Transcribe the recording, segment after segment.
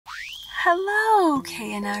Hello,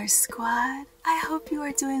 KNR squad. I hope you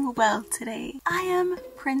are doing well today. I am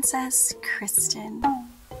Princess Kristen.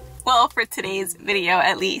 Well, for today's video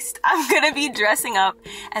at least, I'm gonna be dressing up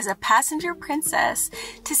as a passenger princess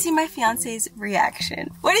to see my fiance's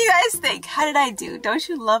reaction. What do you guys think? How did I do? Don't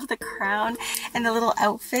you love the crown and the little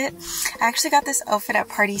outfit? I actually got this outfit at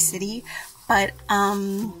Party City, but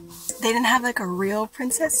they didn't have like a real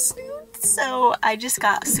princess suit, so I just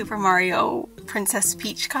got Super Mario Princess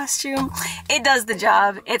Peach costume. It does the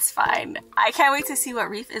job. It's fine. I can't wait to see what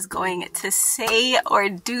Reafe is going to say or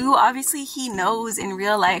do. Obviously, he knows in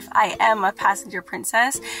real life I am a passenger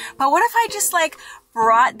princess, but what if I just like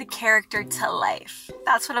brought the character to life?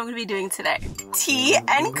 That's what I'm gonna be doing today. Tea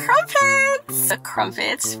and crumpets! The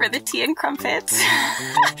crumpets for the tea and crumpets.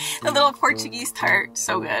 The little Portuguese tart,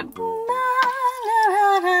 so good.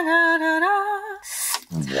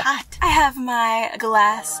 It's hot. I have my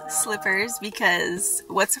glass slippers because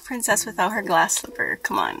what's a princess without her glass slipper?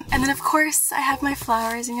 Come on. And then of course I have my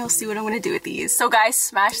flowers and you'll see what I'm gonna do with these. So guys,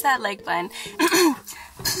 smash that like button.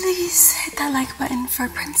 Please hit that like button for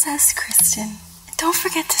Princess Kristen. And don't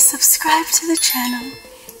forget to subscribe to the channel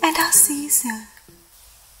and I'll see you soon.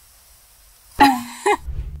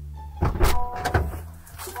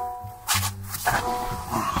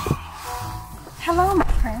 Hello, my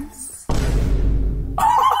prince.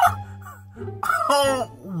 Oh,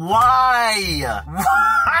 why?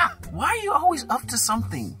 Why are you always up to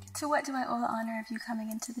something? To what do I owe the honor of you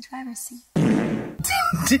coming into the driver's seat?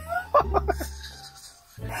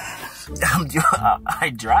 I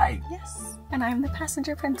drive. Yes, and I'm the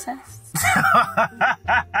passenger princess.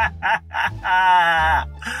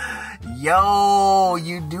 Yo,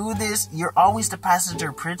 you do this. You're always the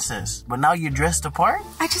passenger princess, but now you're dressed apart?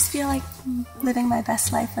 I just feel like living my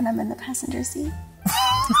best life when I'm in the passenger seat.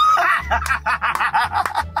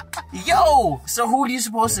 Yo, so who are you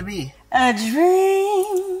supposed to be? A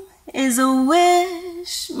dream is a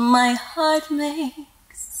wish my heart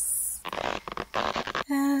makes.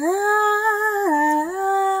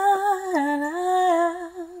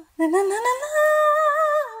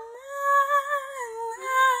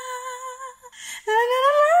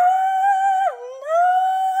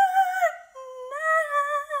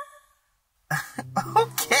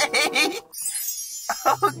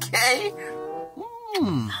 Okay.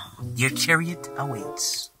 Your chariot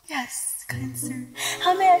awaits. Yes, kind sir.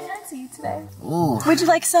 How may I fancy you today? Ooh. Would you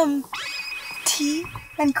like some tea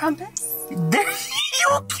and crumpets? You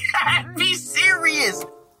can't be serious.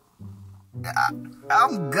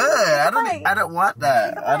 I'm good. I don't want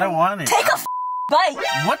that. I don't want it. Take a bite.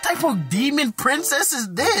 What type of demon princess is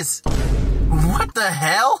this? What the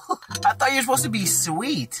hell? I thought you were supposed to be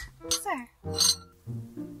sweet. Sir.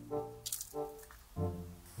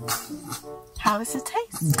 How does it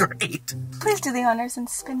taste? Great. Please do the honors and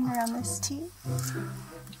spin me around this tea.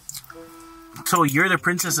 So you're the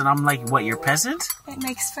princess and I'm like, what, your peasant? It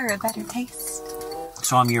makes for a better taste.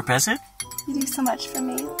 So I'm your peasant? You do so much for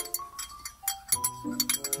me.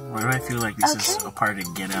 Why do I feel like this is a part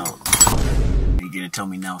of Get Out? Are you gonna tell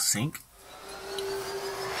me now sink?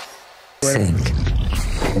 Sink.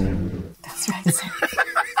 That's right, sir.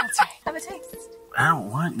 That's right. Have a taste. I don't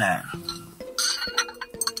want that.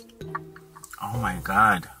 Oh my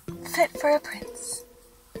god. Fit for a prince.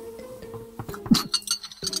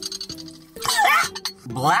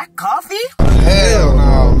 Black coffee? Hell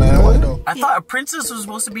no, man. What the? I thought a princess was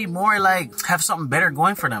supposed to be more like, have something better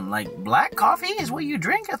going for them. Like, black coffee is what you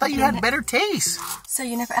drink? I thought you had better taste. So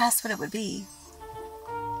you never asked what it would be.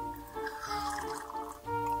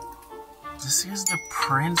 This is the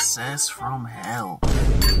princess from hell.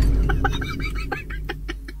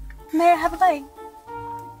 May I have a bite?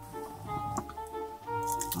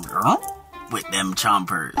 With them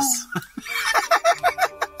chompers.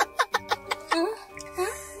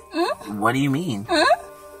 What do you mean?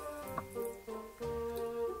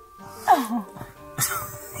 Oh.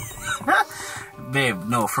 Babe,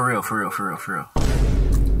 no, for real. Who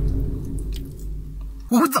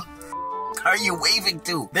the are you waving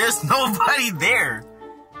to? There's nobody there.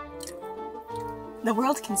 The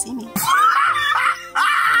world can see me.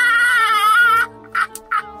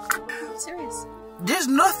 I'm serious. There's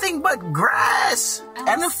nothing but grass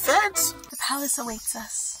and a fence. The palace awaits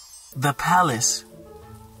us. The palace.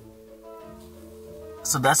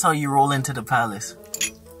 So that's how you roll into the palace.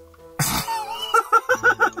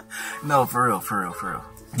 No, for real.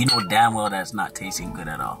 You know damn well that's not tasting good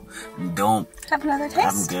at all. Don't. Have another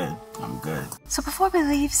taste? I'm good. So before we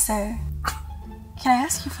leave, sir, can I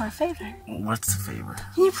ask you for a favor? What's the favor?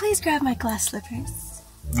 Can you please grab my glass slippers?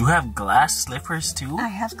 You have glass slippers too? I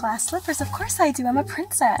have glass slippers. Of course I do. I'm a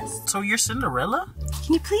princess. So you're Cinderella?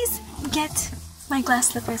 Can you please get my glass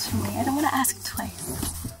slippers for me? I don't want to ask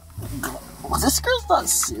twice. Well, this girl's not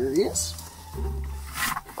serious.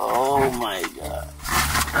 Oh my god.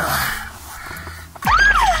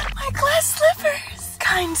 My glass slippers!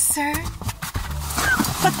 Kind sir.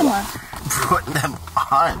 Put them on. Put them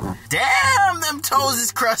on. Damn, them toes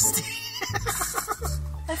is crusty.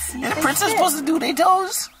 Let's see. Is princess supposed to do their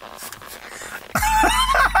toes?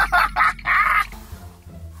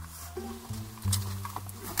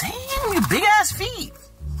 Damn, you big ass feet.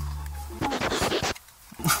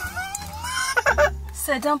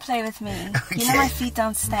 So don't play with me. Okay. You know my feet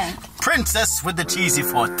don't stink. Princess with the cheesy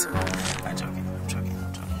foot. I'm joking.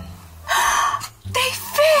 They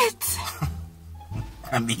fit!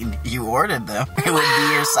 I mean, you ordered them. It would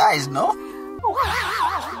be your size, no?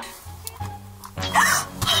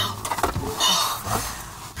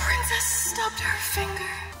 Princess stubbed her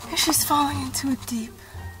finger. And she's falling into a deep,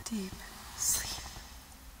 deep sleep.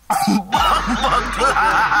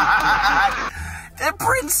 The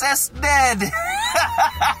princess dead.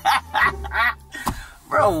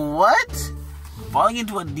 Bro, what? Falling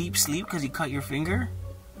into a deep sleep because you cut your finger?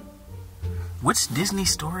 Which Disney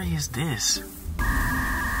story is this?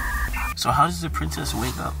 So how does the princess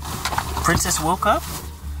wake up? Princess woke up?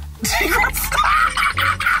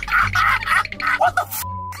 What the f***?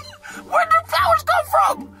 Where did the powers come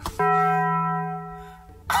from?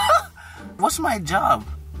 What's my job?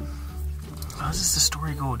 How does the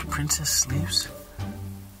story go? The princess sleeps?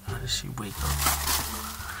 How does she wake up?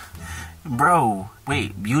 Bro,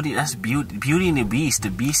 wait, that's Beauty and the Beast.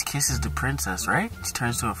 The Beast kisses the princess, right? She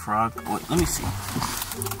turns to a frog. Wait, let me see.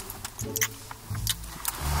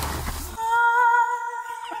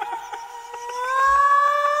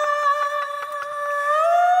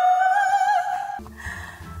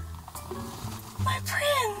 My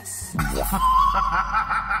prince!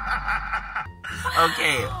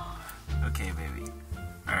 Okay, baby.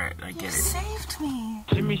 Alright, I get You it. saved me.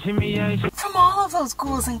 Shimmy, yeah. From all of those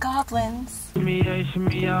ghouls and goblins. Shimmy,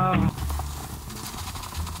 yeah.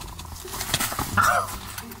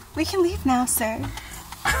 We can leave now, sir.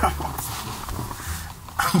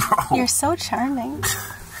 Bro. You're so charming.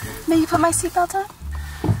 May you put my seatbelt on?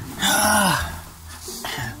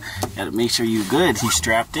 Gotta make sure you're good. He's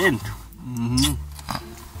strapped in.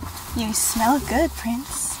 You smell good,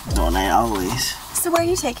 Prince. Don't I always? So where are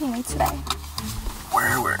you taking me today?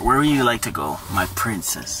 Where would you like to go, my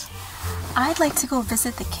princess? I'd like to go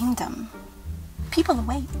visit the kingdom. People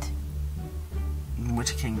await.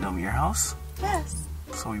 Which kingdom? Your house? Yes,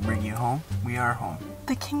 So we bring you home? We are home.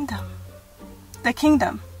 the kingdom. The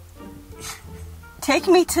kingdom. Take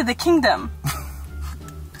me to the kingdom.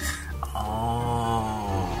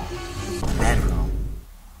 Oh. The bedroom.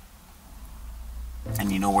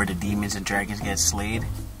 And you know where the demons and dragons get slayed?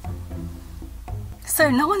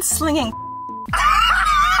 Sir, no one's slinging.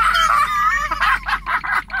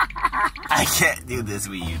 I can't do this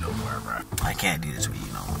with you no more, bro. I can't do this with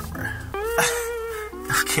you no more, bro.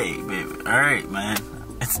 Okay, baby. Alright, man.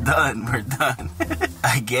 It's done. We're done.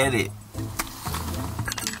 I get it.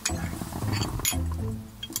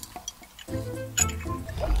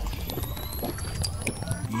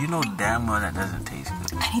 You know damn well that doesn't taste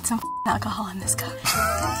good. I need some alcohol in this cup.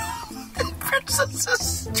 Princess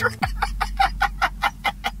is stressed.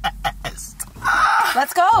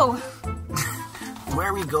 Let's go. Where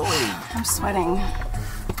are we going? I'm sweating.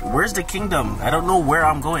 Where's the kingdom? I don't know where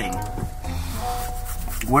I'm going.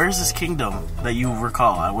 Where's this kingdom that you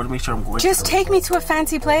recall? I want to make sure I'm going. Just take me to a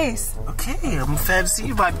fancy place. Okay, I'm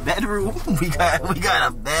fancy. My bedroom. We got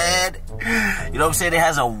a bed. You know what I'm saying? It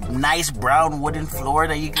has a nice brown wooden floor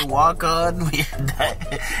that you can walk on.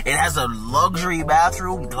 It has a luxury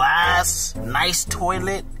bathroom, glass, nice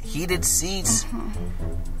toilet, heated seats.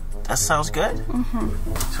 That sounds good.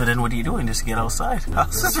 So then what are you doing? Just get outside.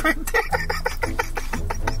 House is right there.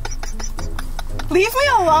 Leave me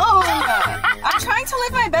alone. I'm trying to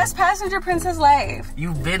live my best passenger princess life.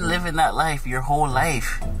 You've been living that life your whole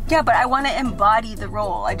life. Yeah, but I want to embody the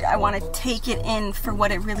role. I want to take it in for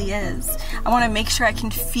what it really is. I want to make sure I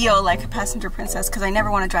can feel like a passenger princess because I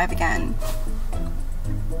never want to drive again.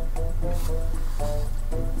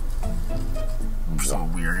 So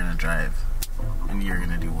we are gonna drive. And you're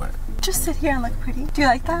gonna do what? Just sit here and look pretty. Do you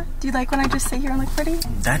like that? Do you like when I just sit here and look pretty?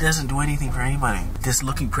 That doesn't do anything for anybody. This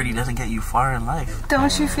looking pretty doesn't get you far in life.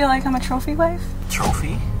 Don't you feel like I'm a trophy wife?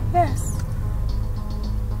 Trophy? Yes.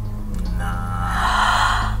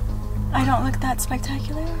 Nah. I don't look that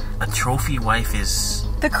spectacular. A trophy wife is...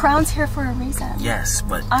 The crown's here for a reason. Yes,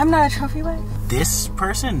 but... I'm not a trophy wife. This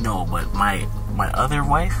person, no, but my other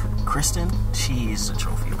wife, Kristen, she's a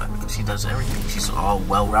trophy wife because she does everything. She's all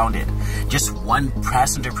well-rounded. Just one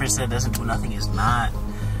passenger princess that doesn't do nothing is not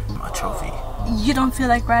a trophy. You don't feel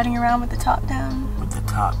like riding around with the top down? With the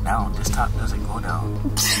top down. This top doesn't go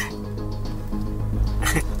down.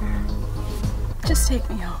 Just take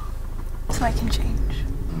me home so I can change.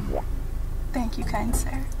 Thank you, kind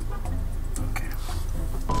sir. Okay.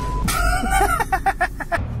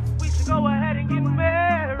 We should go ahead and get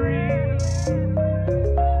married.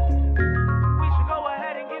 We should go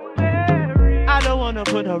ahead and get married. I don't wanna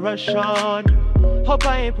put a rush on you. Hope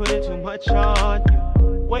I ain't putting too much on you.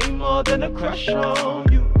 Way more than a crush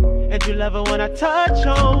on you. And you love it when I touch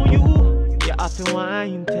on you. You often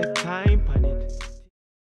wine, take time, but